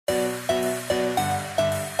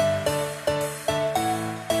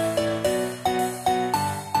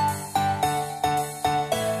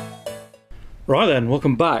Right then,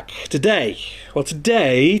 welcome back. Today,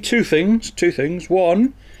 two things.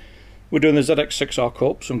 One, we're doing the ZX-6R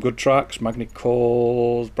Cup, some good tracks, Magnet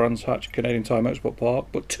Calls, Brands Hatch, Canadian Tire Motorsport Park.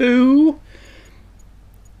 But two,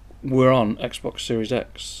 we're on Xbox Series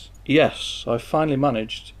X. Yes, I finally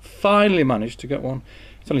managed to get one.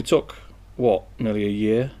 It only took, what, nearly a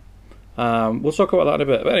year. We'll talk about that in a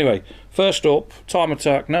bit. But anyway, first up,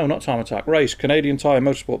 Race, Canadian Tire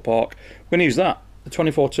Motorsport Park. We're going to use that, the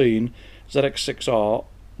 2014 ZX-6R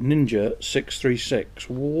Ninja 636.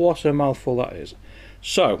 What a mouthful that is.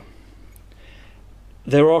 So,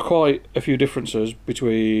 there are quite a few differences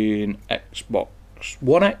between Xbox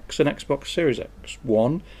One X and Xbox Series X.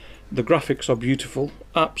 One, the graphics are beautiful,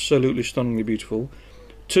 absolutely stunningly beautiful.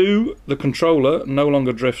 Two, the controller no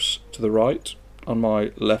longer drifts to the right on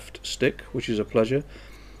my left stick, which is a pleasure.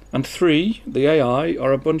 And three, the AI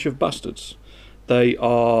are a bunch of bastards. They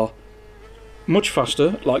are much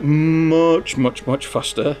faster, like much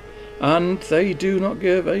faster, and they do not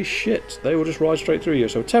give a shit. They will just ride straight through you.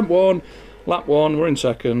 So attempt 1, lap 1, we're in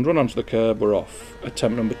second, run onto the curb, we're off.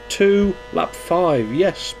 Attempt number 2, lap 5,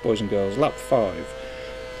 yes boys and girls, lap 5.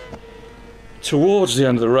 Towards the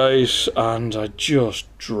end of the race, and I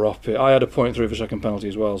just drop it. I had a 0.3 for second penalty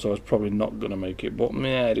as well, so I was probably not going to make it, but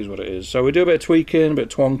yeah, it is what it is. So we do a bit of tweaking, a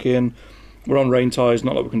bit of twonking, we're on rain tyres,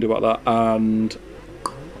 not a lot we can do about that, and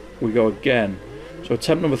we go again. So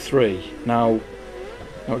attempt number 3. Now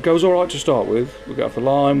it goes alright to start with. We get off the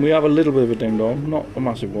line, we have a little bit of a ding dong, not a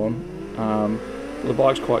massive one. But the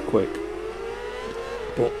bike's quite quick.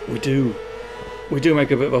 But we do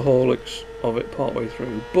make a bit of a haulix of it part way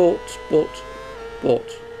through. But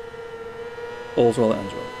all's well that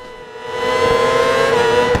ends well.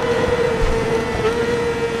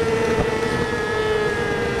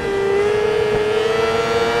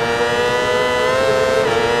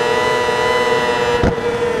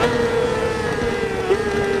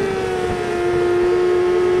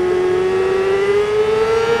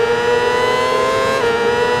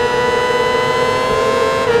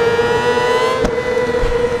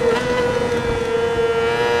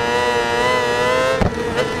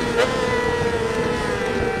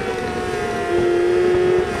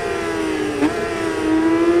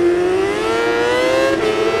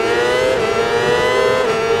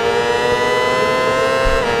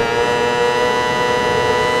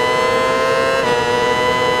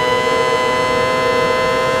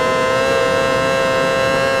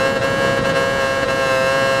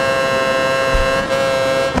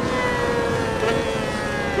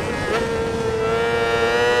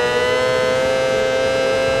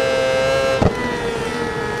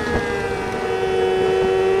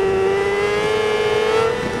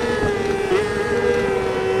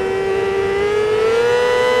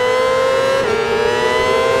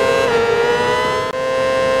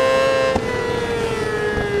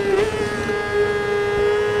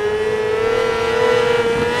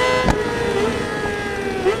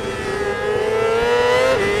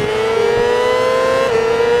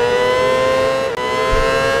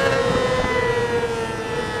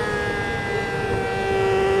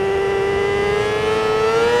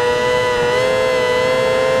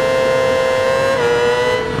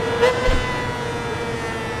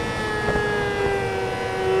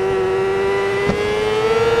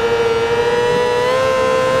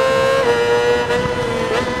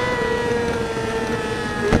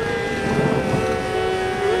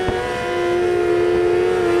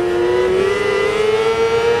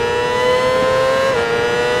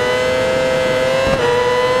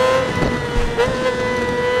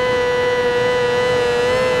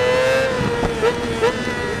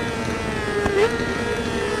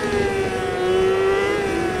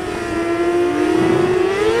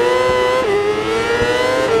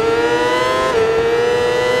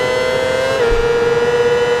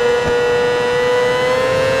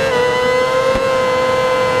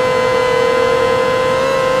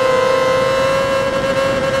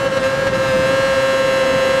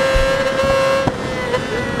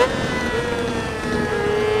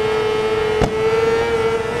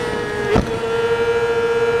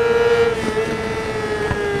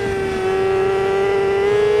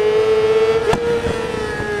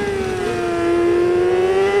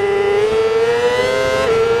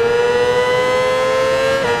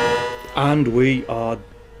 And we are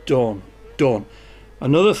done.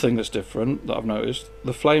 Another thing that's different that I've noticed,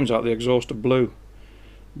 the flames out the exhaust are blue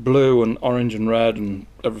and orange and red and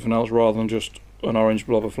everything else, rather than just an orange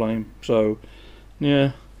blob of flame. So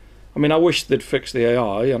yeah, I mean, I wish they'd fix the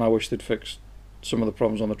AI, and I wish they'd fix some of the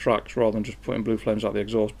problems on the tracks rather than just putting blue flames out the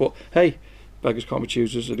exhaust. But hey, beggars can't be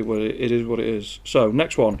choosers. It is what it is. So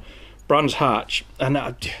next one, Brands Hatch, and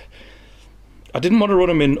I didn't want to run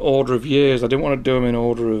them in order of years. I didn't want to do them in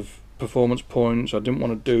order of performance points. I didn't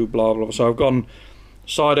want to do blah blah. So I've gone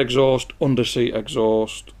side exhaust, underseat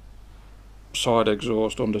exhaust, side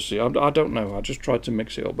exhaust, underseat. I don't know. I just tried to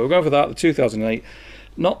mix it up. But we're going for that. The 2008,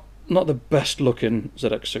 not the best looking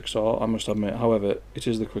ZX-6R, I must admit. However, it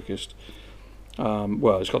is the quickest.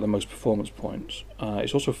 Well, it's got the most performance points.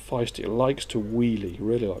 It's also feisty. It likes to wheelie.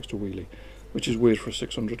 Really likes to wheelie, which is weird for a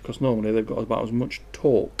 600 because normally they've got about as much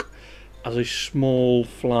torque as a small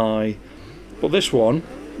fly. But this one,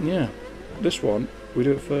 yeah, this one we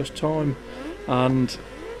do it first time, and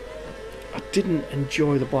I didn't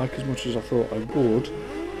enjoy the bike as much as I thought I would.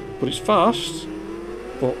 But it's fast,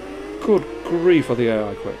 but good grief are the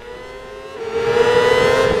AI quick.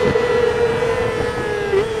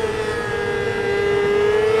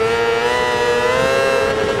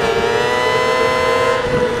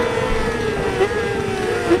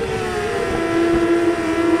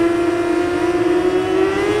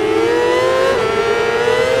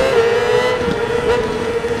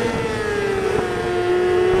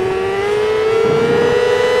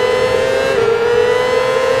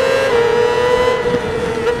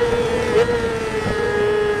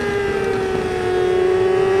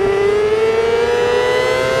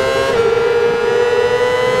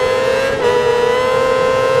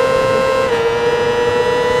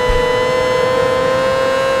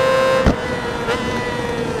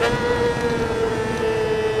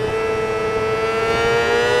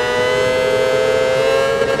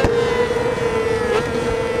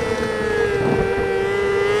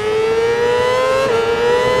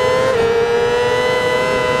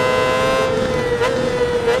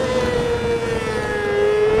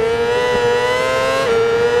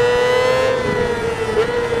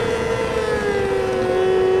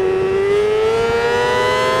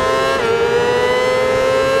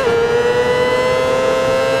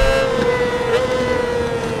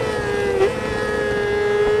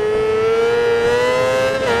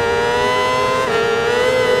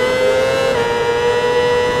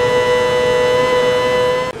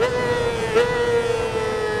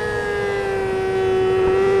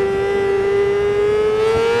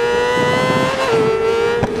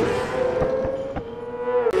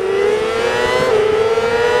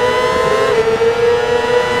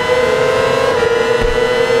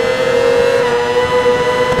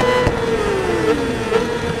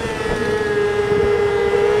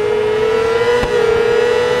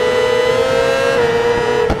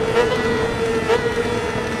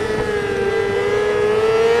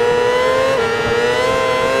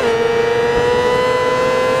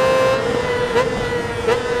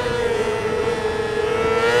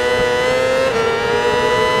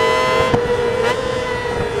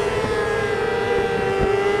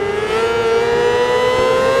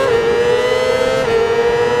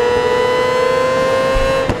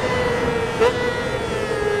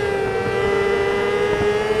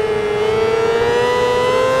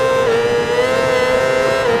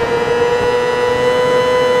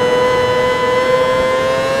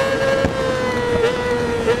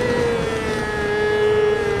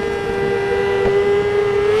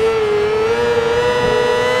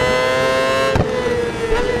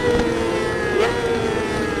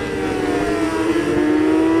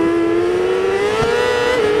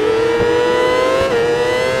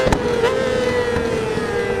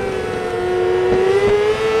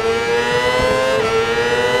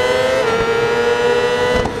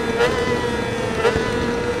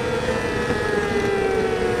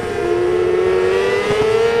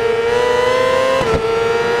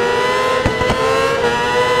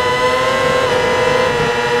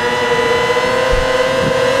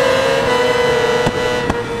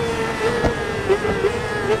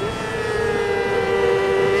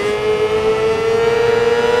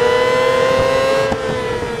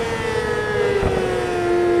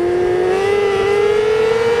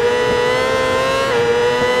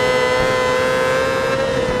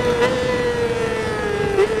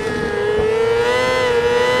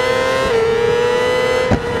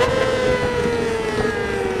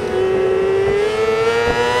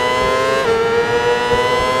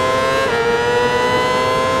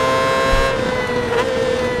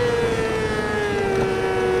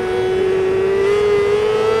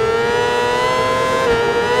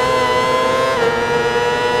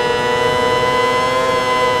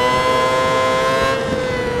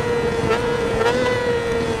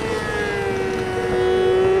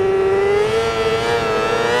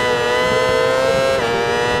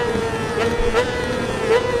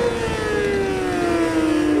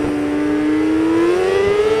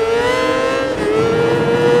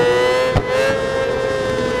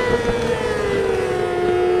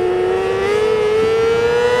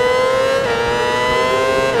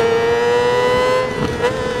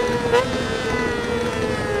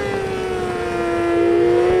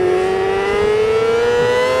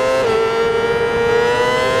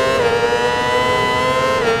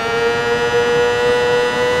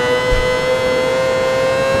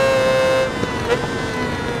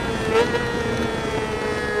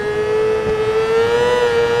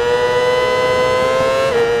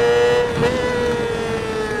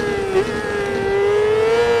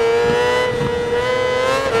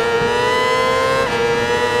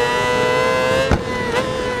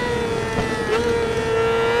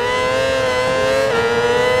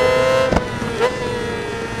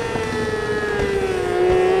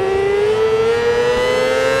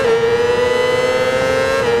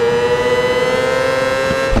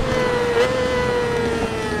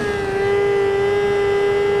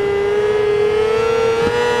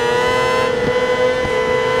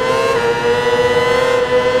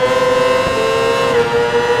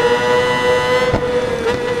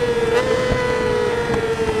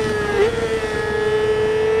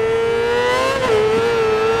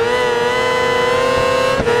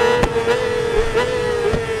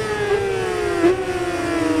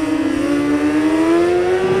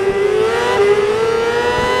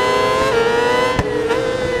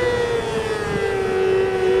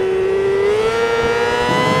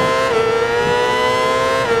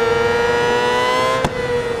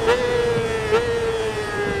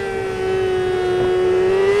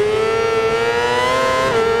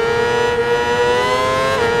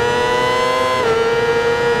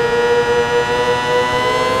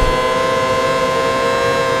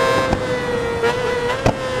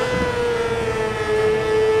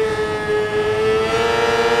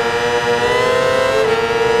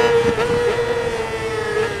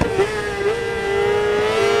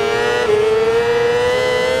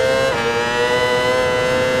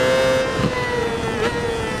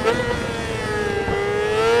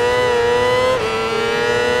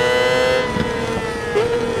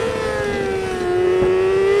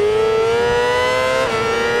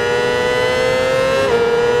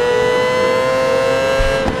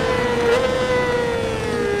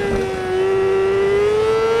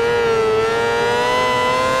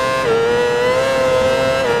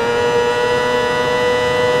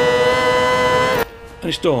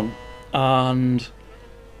 it's done. And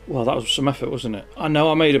well, that was some effort, wasn't it? I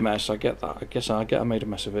know I made a mess, I get that. I made a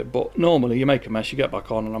mess of it. But normally you make a mess, you get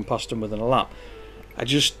back on, and I'm past them within a lap.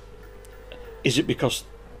 Is it because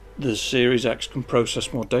the Series X can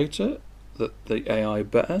process more data, that the AI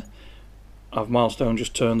better? Have Milestone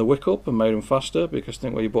just turned the wick up and made them faster because I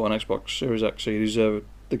think when you bought an Xbox Series X, you deserve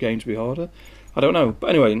the game to be harder? I don't know. But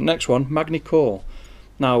anyway, next one, Magni-Core.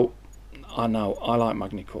 Now, I like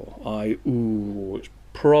Magni-Core. It's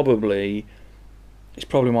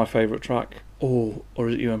probably my favourite track. Or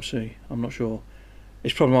is it UMC? I'm not sure.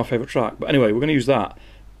 It's probably my favourite track. But anyway, we're going to use that.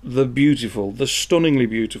 The stunningly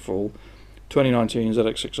beautiful 2019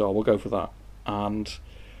 ZX-6R. We'll go for that. And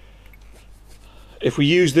if we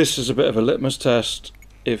use this as a bit of a litmus test,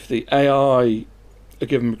 if the AI are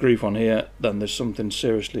giving me grief on here, then there's something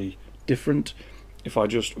seriously different. If I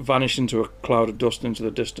just vanish into a cloud of dust into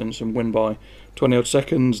the distance and win by 20 odd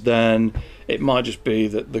seconds, then it might just be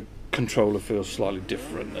that the controller feels slightly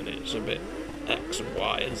different and it's a bit X and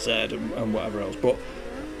Y and Z and whatever else. But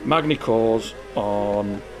Magni-Cores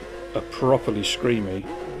on a properly screamy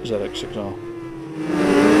ZX-6R.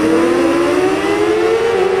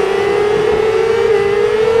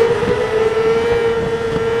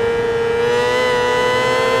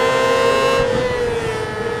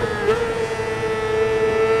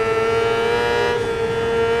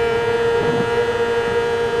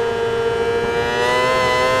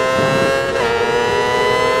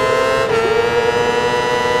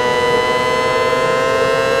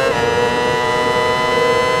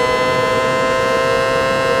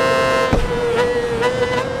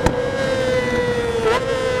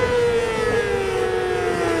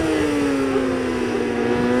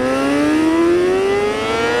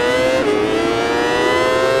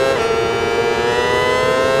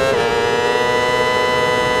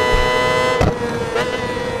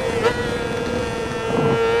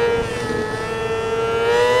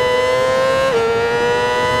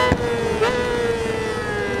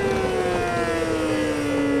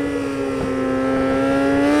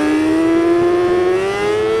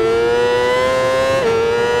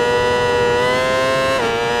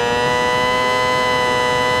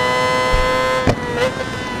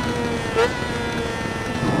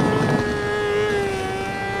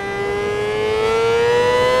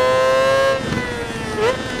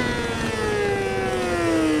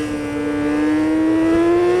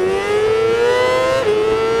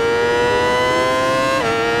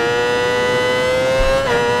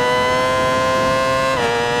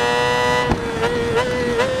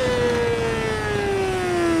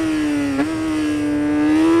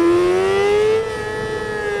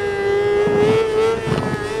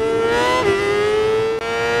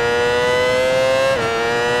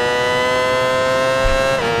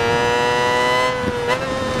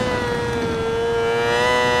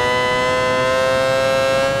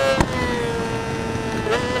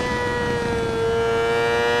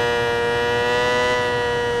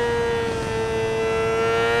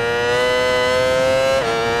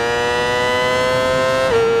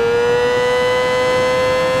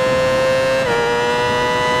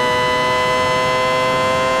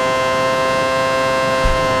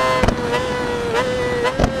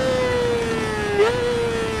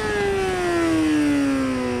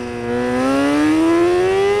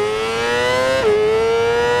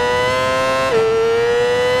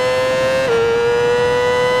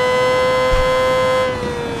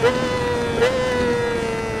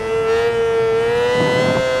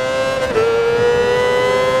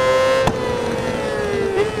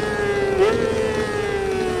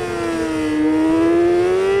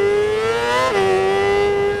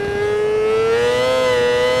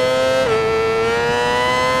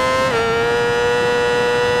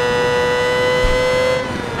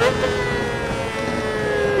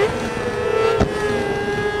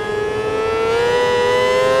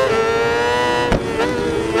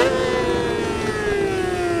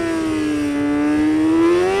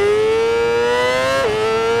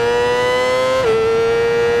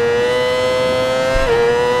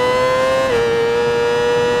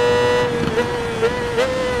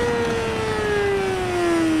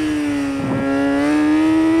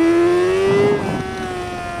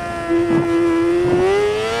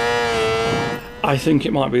 I think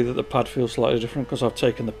it might be that the pad feels slightly different because I've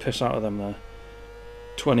taken the piss out of them there.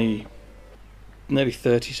 Nearly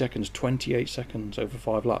 30 seconds, 28 seconds over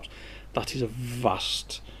 5 laps. That is a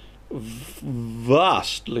vast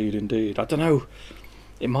lead indeed. I don't know,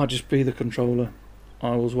 it might just be the controller.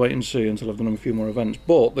 I will wait and see until I've done a few more events,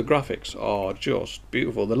 but the graphics are just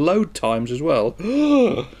beautiful. The load times as well.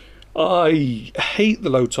 I hate the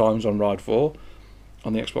load times on Ride 4.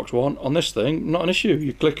 on the Xbox One. On this thing, not an issue.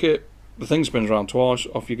 You click it, the thing spins around twice,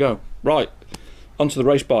 off you go. Right, onto the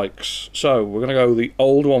race bikes. So we're going to go the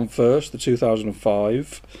old one first, the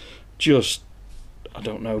 2005. Just, I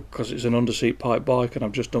don't know, because it's an underseat pipe bike and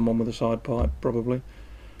I've just done one with a side pipe, probably.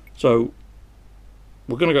 So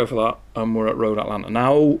we're going to go for that, and we're at Road Atlanta.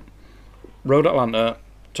 Now, Road Atlanta,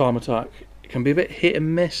 time attack, it can be a bit hit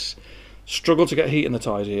and miss. Struggle to get heat in the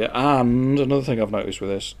tyres here, and another thing I've noticed with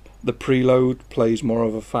this, the preload plays more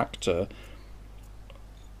of a factor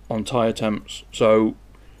on tyre temps. So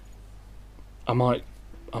I might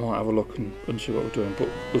have a look and see what we're doing, but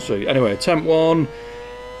we'll see. Anyway, temp 1,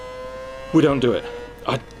 we don't do it.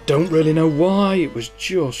 I don't really know why. It was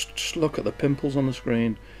just look at the pimples on the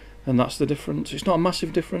screen, and that's the difference. It's not a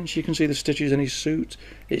massive difference. You can see the stitches in his suit.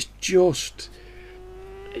 It's just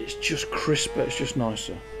crisper. It's just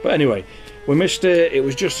nicer. But anyway, we missed it. It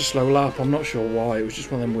was just a slow lap. I'm not sure why. It was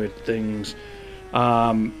just one of them weird things.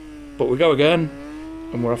 But we go again,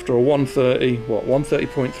 and we're after a 130. What,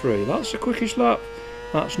 130.3? That's the quickest lap.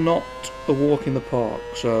 That's not a walk in the park.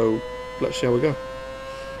 So let's see how we go.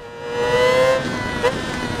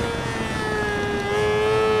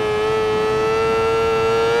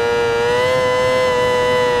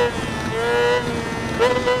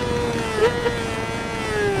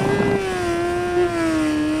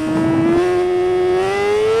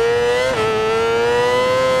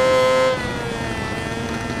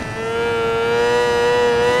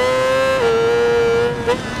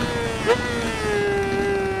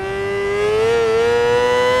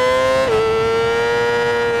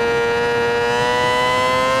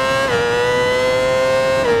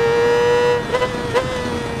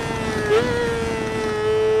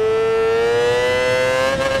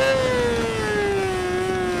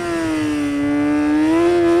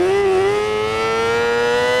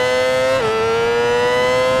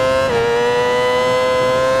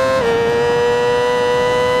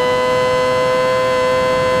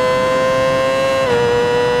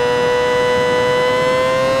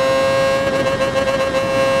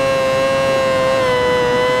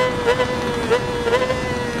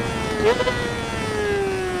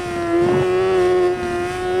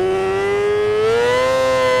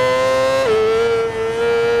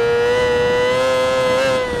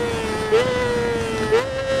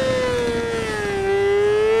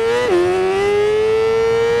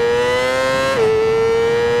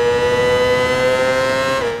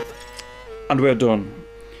 And we are done.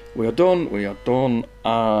 We are done. We are done.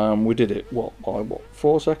 We did it. What, by what?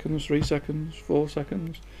 4 seconds? 3 seconds? 4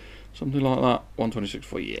 seconds? Something like that.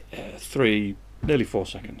 126.4. Yeah, nearly 4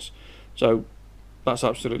 seconds. So that's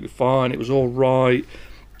absolutely fine. It was all right.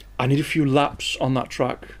 I need a few laps on that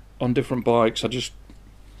track on different bikes.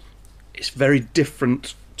 It's very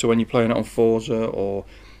different to when you're playing it on Forza or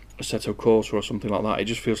Assetto Corsa or something like that. It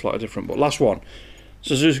just feels slightly different. But last one.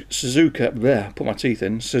 Suzuka, there, put my teeth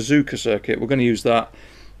in, Suzuka circuit, we're going to use that,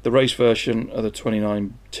 the race version of the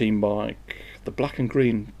 2019 bike, the black and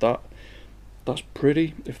green, that's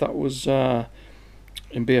pretty. If that was in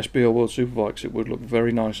BSB or World Superbikes, it would look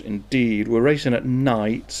very nice indeed. We're racing at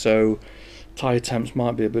night, so tyre temps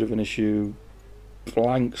might be a bit of an issue,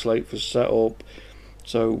 blank slate for setup,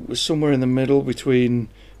 so we're somewhere in the middle between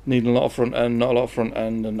needing a lot of front end, not a lot of front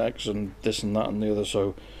end, and X and this and that and the other,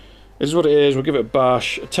 so this is what it is. We'll give it a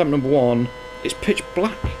bash. Attempt number 1, it's pitch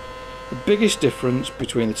black. The biggest difference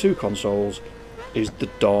between the two consoles is the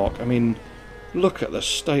dark. I mean, look at the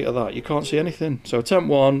state of that. You can't see anything. So attempt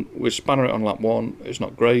 1, we spanner it on lap 1. It's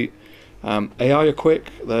not great. AI are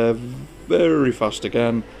quick. They're very fast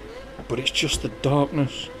again. But it's just the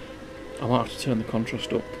darkness. I might have to turn the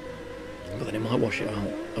contrast up. But then it might wash it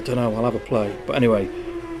out. I don't know. I'll have a play. But anyway,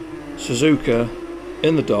 Suzuka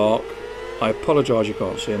in the dark. I apologise you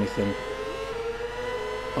can't see anything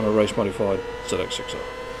on a race modified ZX-6R.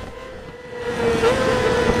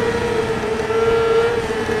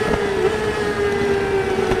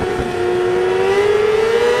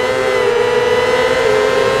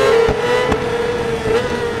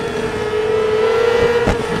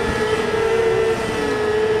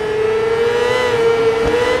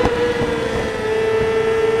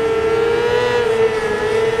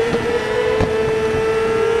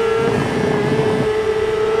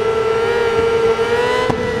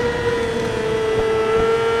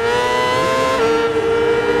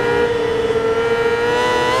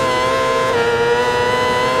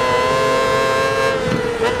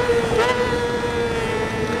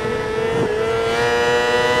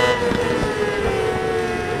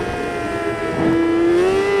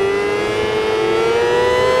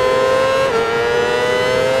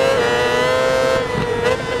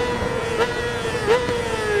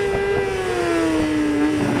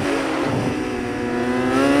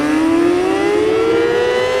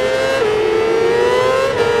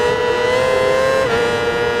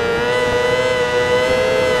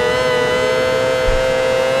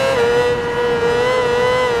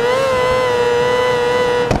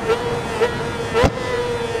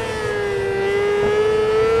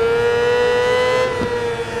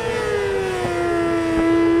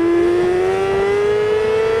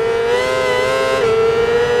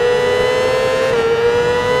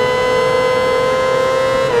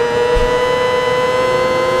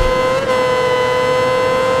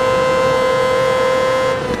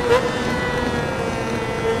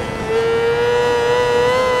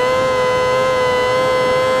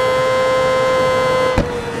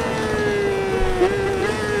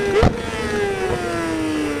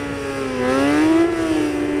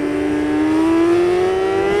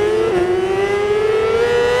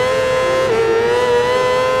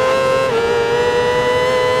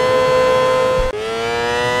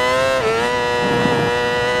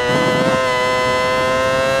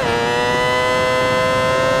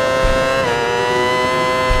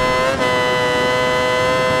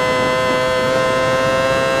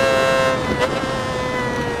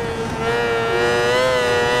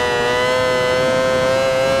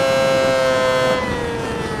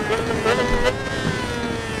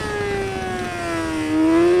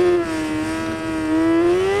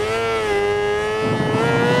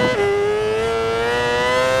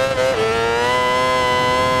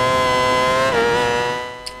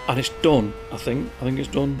 it's done, I think it's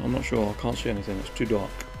done. I'm not sure, I can't see anything, it's too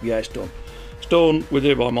dark. Yeah, it's done. It's done. We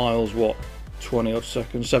did it by miles, what, 20 odd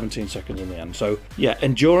seconds, 17 seconds in the end. So yeah,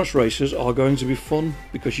 endurance races are going to be fun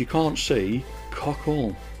because you can't see cock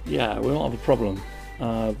all. Yeah, we don't have a problem.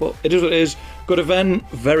 But it is what it is. Good event,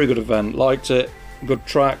 very good event. Liked it. Good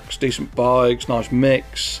tracks, decent bikes, nice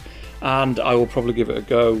mix. And I will probably give it a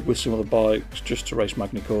go with some other bikes just to race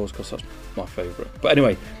Magny-Cours because that's my favourite. But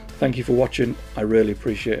anyway, thank you for watching. I really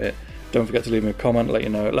appreciate it. Don't forget to leave me a comment, let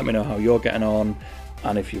me know how you're getting on.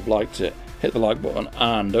 And if you've liked it, hit the like button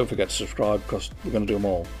and don't forget to subscribe because we're going to do them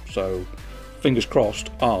all. So fingers crossed.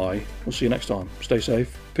 I will see you next time. Stay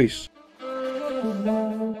safe. Peace.